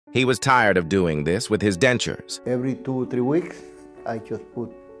He was tired of doing this with his dentures. Every 2 or 3 weeks, I just put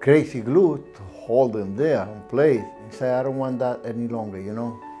crazy glue to hold them there in place. I say, I don't want that any longer, you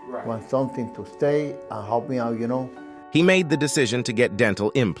know? Right. I want something to stay and help me out, you know? He made the decision to get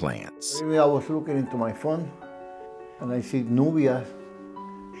dental implants. Maybe I was looking into my phone and I see Nuvia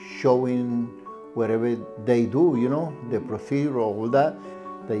showing whatever they do, you know, the procedure, all that.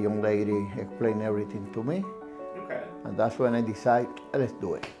 The young lady explained everything to me. Okay. And that's when I decided, let's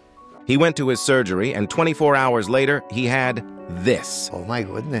do it. He went to his surgery, and 24 hours later, he had this. Oh my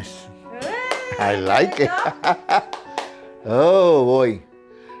goodness. I like it. Oh boy.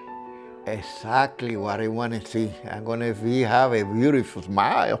 Exactly what I want to see. I'm going to have a beautiful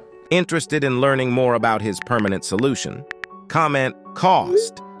smile. Interested in learning more about his permanent solution? Comment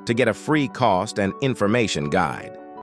 "cost" to get a free cost and information guide.